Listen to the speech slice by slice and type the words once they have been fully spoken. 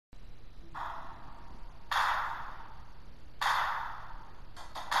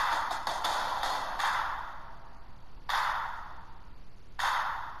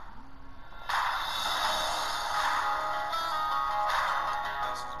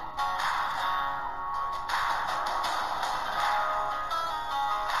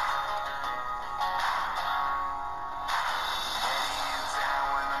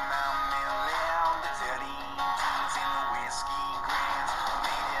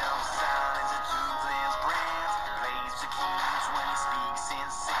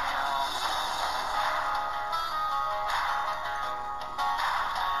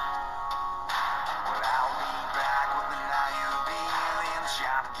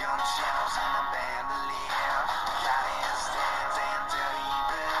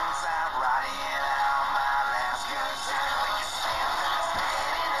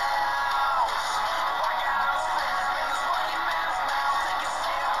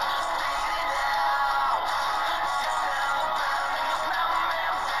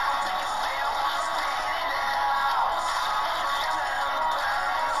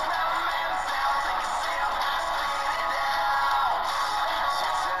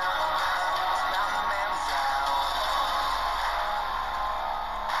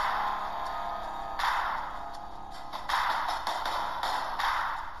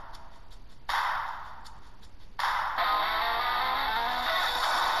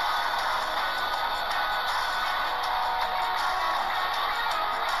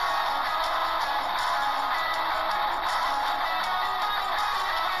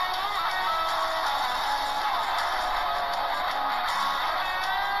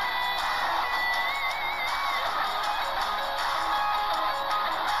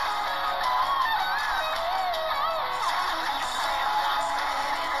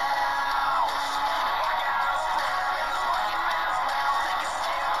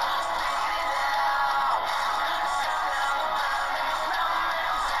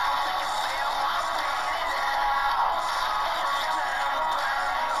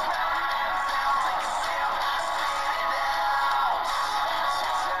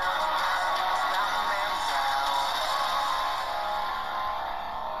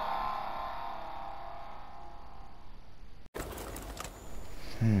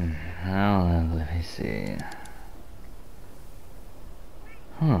Now let me see.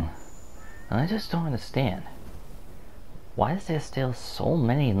 I just don't understand. Why is there still so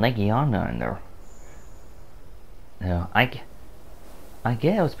many Legiona in there? I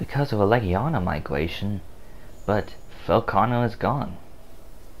get it was because of a Legiona migration, but Falcano is gone.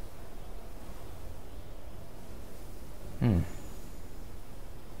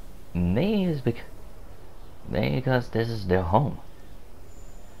 Maybe it's because this is their home.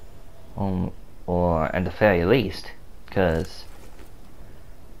 Or at the very least, because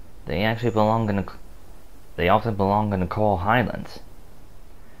they actually belong in they often belong in the Coral Highlands.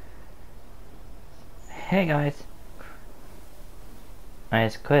 Hey guys,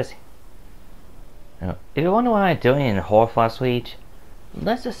 it's Chris. If you wonder what I'm doing in Horfloss Reach,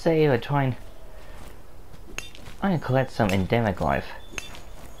 let's just say we're trying to collect some endemic life.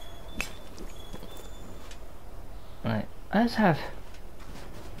 I just have,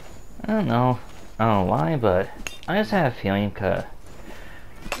 I don't know why, but I just have a feeling,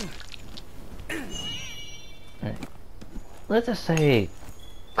 let's just say,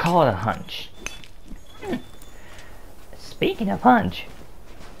 call it a hunch. Speaking of hunch,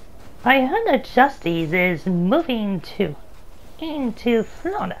 I heard that Justyce is moving into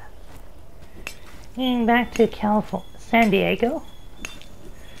Florida. Back to California, San Diego.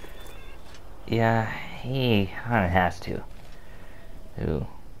 Yeah, he kinda has to.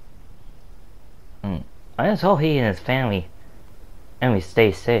 I just hope he and his family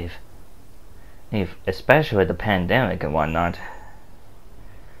stay safe. Especially with the pandemic and whatnot.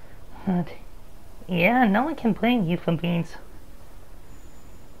 But, yeah, no one can blame you for being so.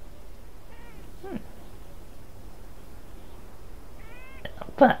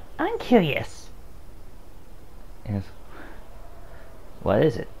 But I'm curious. Yes. What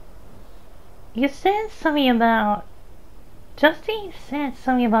is it? You said something about... Justyce said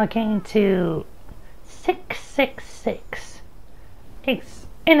something about getting to 666.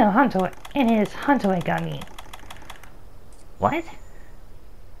 In his hunter egg, I mean. What?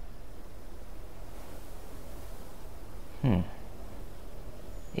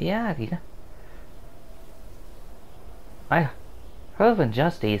 Yeah, I heard from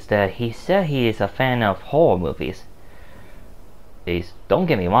Justyce that he said he is a fan of horror movies. Don't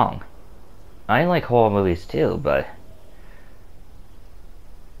get me wrong, I like horror movies too, but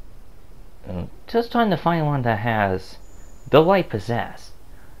just trying to find one that has the right pizzazz.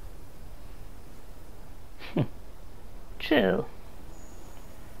 True.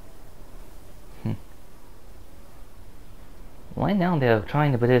 Right now they're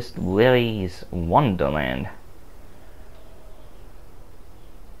trying to produce Willy's Wonderland.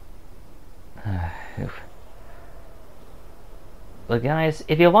 But guys,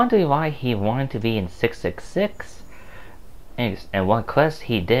 if you're wondering why he wanted to be in 666 and what quest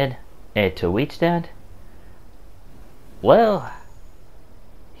he did to reach that, well,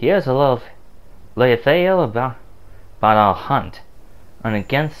 here's a little tale about our hunt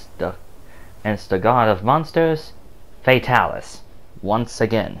against the god of monsters, Fatalis, once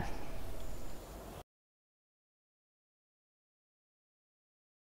again.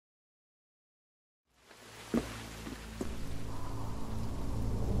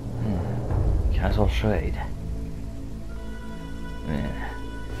 Casual trade. Yeah.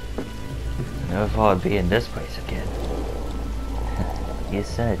 Never thought I'd be in this place again. You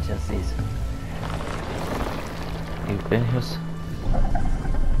said Justyce. You've been here.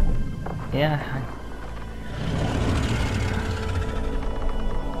 Yeah.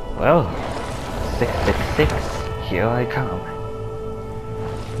 Well, 666, here I come.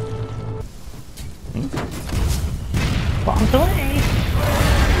 Bombs away!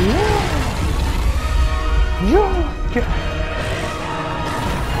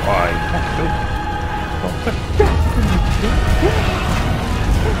 I have to.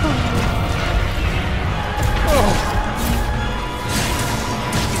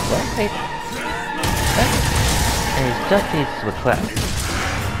 Wait. It's Justyce's request.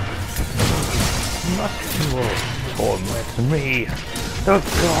 Must you all torment me, the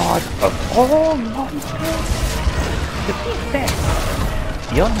god of all monsters? To be fair,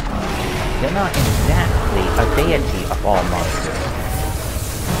 you're not exactly a deity of all monsters.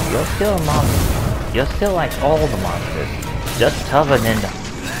 You're still a monster. You're still like all the monsters, just tougher than them.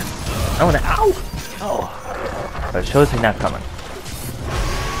 Oh, ow! Oh, I sure see that coming.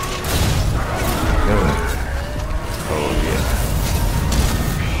 Oh yeah.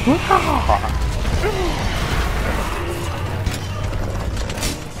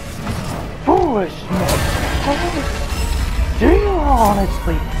 Foolish monster! Do you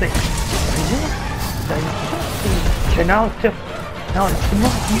honestly think that Justyce can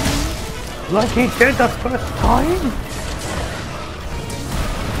outsmart you like he did the first time?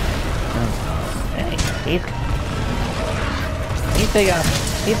 Hey, he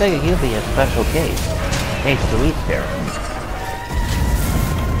figured he'll be a special case. Case to eat there.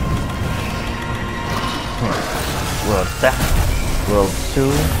 Well,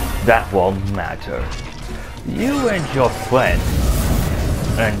 soon that won't matter. You and your friend,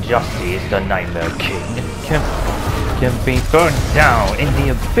 and Justyce the Nightmare King, can be burned down in the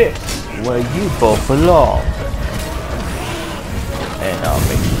abyss where you both belong. And I'll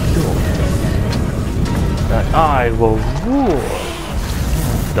make sure that I will rule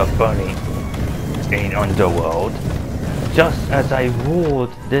the burning in underworld, just as I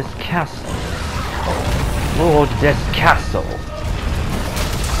ruled this castle.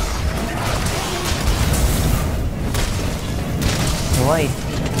 What are you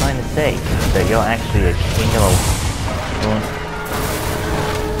trying to say? That you're actually a king of...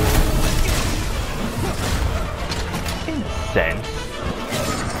 in a sense.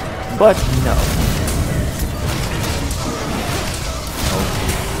 But no.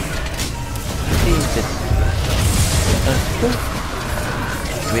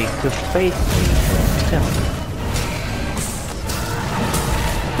 We could face me himself.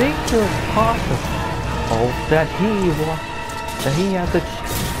 Think it's possible that he has a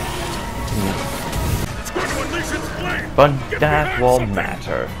but that won't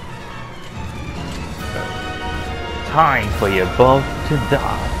matter. Time for you both to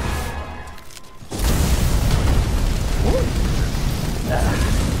die.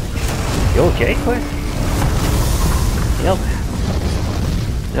 You okay, Chris? Yep.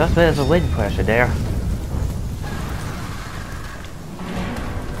 Just there's a wind pressure there.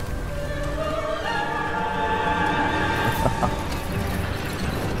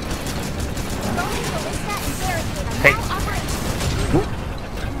 Hey.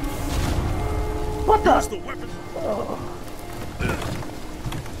 What the?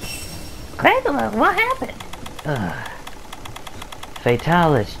 Crandall, what happened?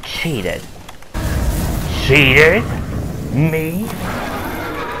 Fatalis cheated. Cheated? Me?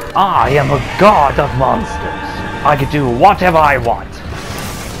 I am a god of monsters. I can do whatever I want.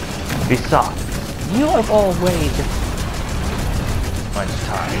 Besides, you have always much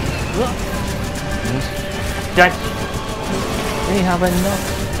time. That we have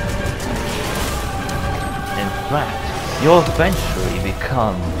enough. In fact, you'll eventually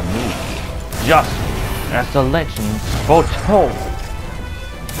become me, just as the legends foretold.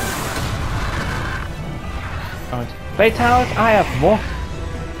 Fatalis, I have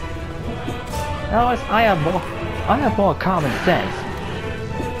more common sense.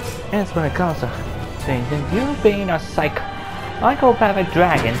 And when it comes to things, and you being a psychopathic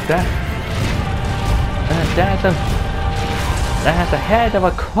dragon that has the head of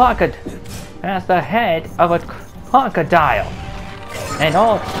a crocodile. That's the head of a crocodile. And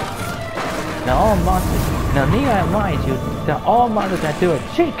all monsters. Now need I remind you that all monsters that do a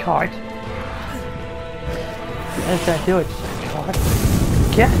cheat card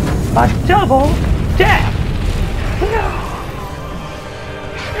get a double death.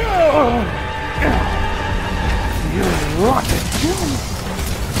 You rotten.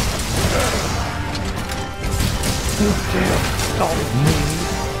 You dare stop me?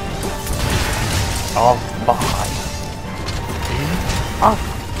 I'll buy.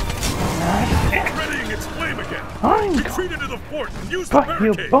 Readying its flame again. I'm Retreat into the fort and use the But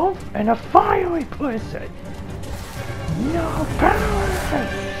you barricade. both in a fiery blizzard. No power.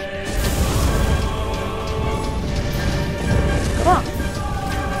 Come on.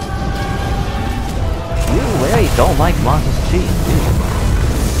 You really don't like monsters cheating, do you?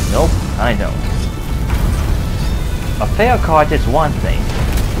 Nope, I don't. A fair card is one thing,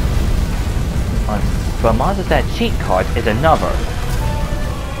 but monsters that cheat cards is another.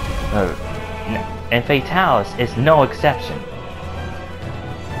 And Fatalis is no exception.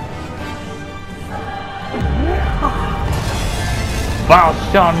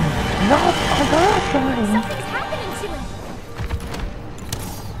 Milestone! Not Something's happening to him.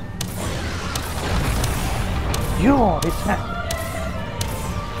 You're attack.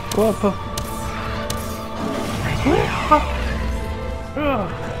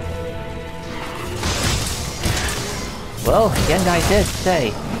 Well, again I did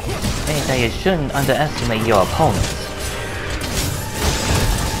say that you shouldn't underestimate your opponents.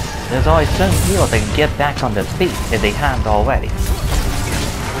 There's always certain people that can get back on their feet if they haven't already.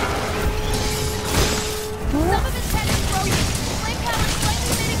 Some of his head is frozen. Flame power is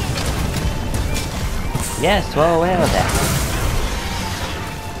slightly mitigated. Yes, well aware of that.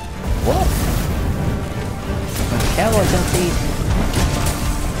 What? Carol can see.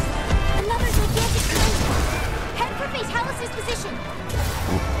 Another gigantic flame. Head for Fatalis' position.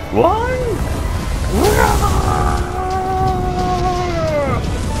 One?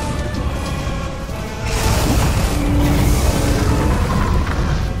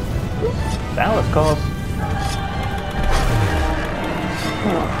 That was close.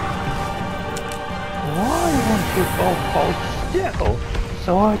 Why won't you both hold still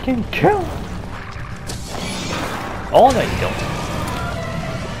so I can kill him? Oh, no you don't.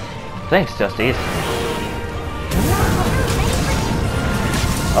 Thanks, Justyce.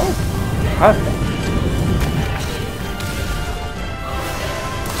 Oh, perfect.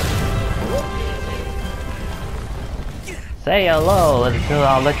 Say hello to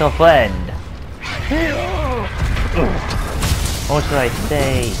our little friend. Or should I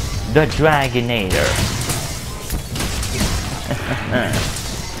say, the Dragonator?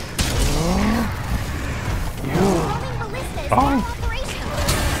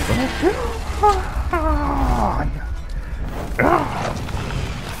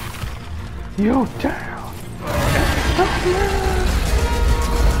 You down!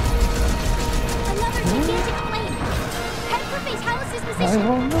 Another gigantic flame. Head for Fatalis' I position.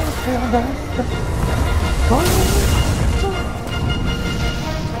 will not feel that.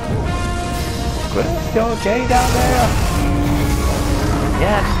 Chris, you okay down there?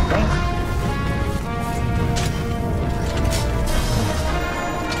 Yes, thanks.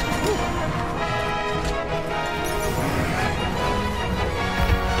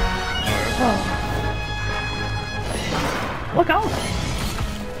 Look out!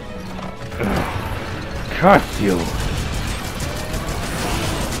 Curse you!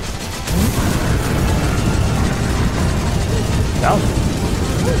 Down.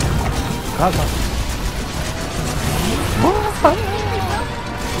 Come on.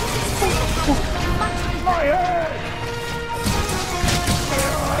 My head!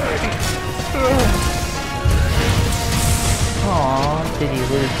 Aw, did you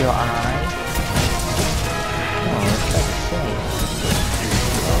lose your eye? Oh, it's like a shame.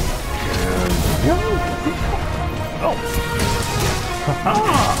 Oh! Haha!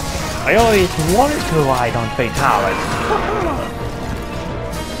 I always wanted to ride on Fatalis.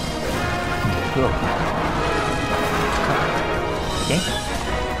 Good. Okay.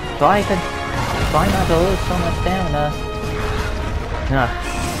 So I could try not to lose so much stamina.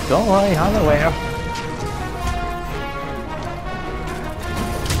 Don't worry, I'm aware.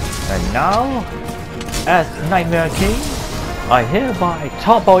 And now, as Nightmare King, I hereby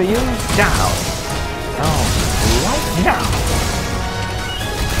topple you down. Right now.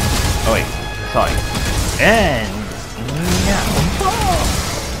 Oh wait, sorry. And now.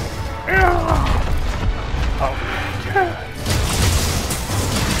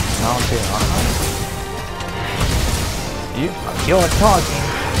 You're talking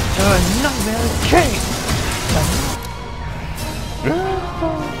to a Nightmare King.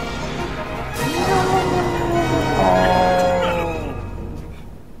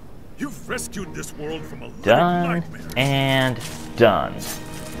 You've rescued this world from a living Done nightmare. and done.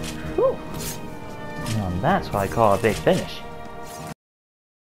 Whew. Now that's what I call a big finish.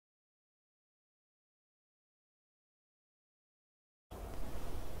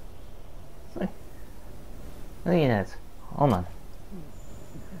 Look at that. Hold on.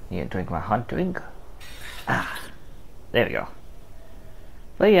 You drink my hot drink? Ah, there we go.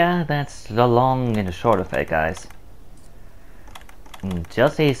 But yeah, that's the long and the short of it, guys.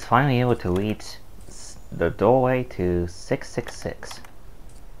 Justy's finally able to reach the doorway to 666.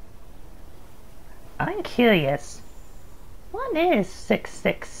 I'm curious. What is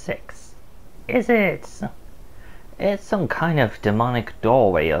 666? Is it... It's some kind of demonic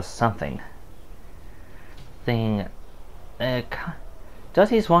doorway or something.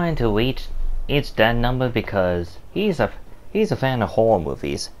 Justy's wanting to reach that number because he's a fan of horror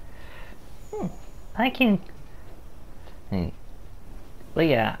movies. I can... But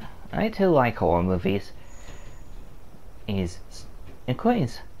yeah, I too like horror movies.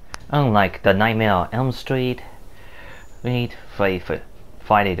 Unlike The Nightmare on Elm Street,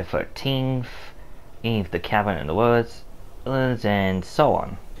 Friday the 13th, Eve the Cabin in the Woods, and so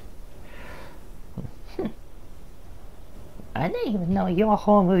on. I didn't even know you're a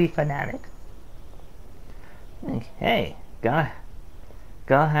horror movie fanatic. Hey, gotta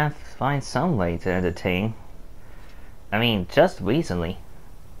have to find some way to entertain. I mean, just recently,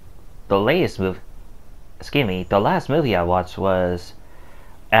 the last movie I watched was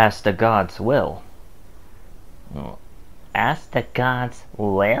As the Gods Will. As the Gods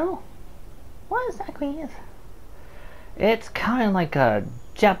Will? What exactly is it? It's kind of like a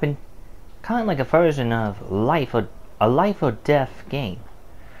version of a life or death game.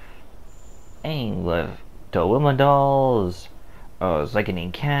 And with the woman dolls,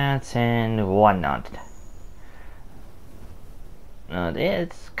 sickening cats, and whatnot.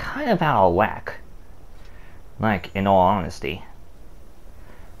 It's kind of out of whack. Like, in all honesty.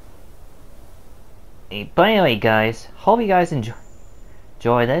 But anyway, guys, hope you guys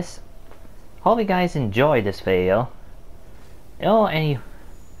enjoy this. Hope you guys enjoyed this video. And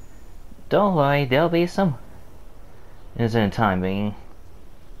don't worry, there'll be some incident time being.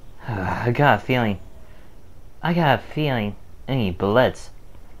 I got a feeling any Blitz.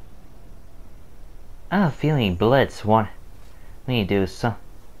 I have a feeling Blitz want me to do some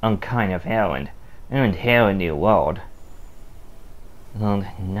kind of errand here in the world.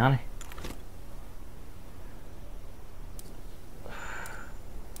 Not.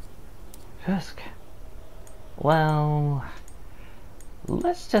 Well,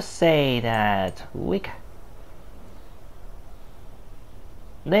 let's just say that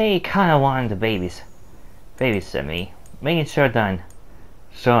they kind of wanted to babysit me, making sure that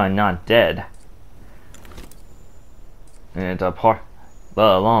I'm not dead, and let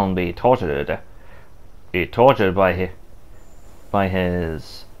alone be tortured by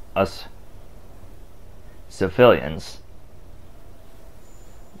us civilians.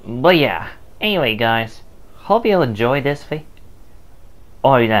 But yeah, anyway, guys, hope you'll enjoy this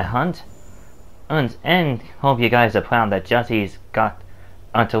or that hunt, and hope you guys are proud that Justy's got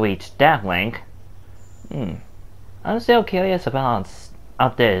onto reach that link. I'm still curious about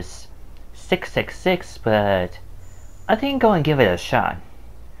this 666, but I think I'm going to give it a shot.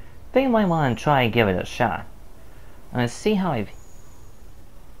 I think I might want to try and give it a shot. And see how I...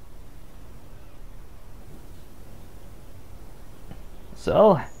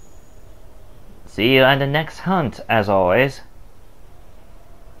 So, see you at the next hunt, as always.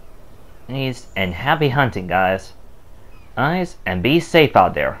 And happy hunting, guys. And be safe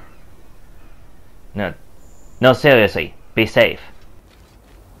out there. No, seriously, be safe.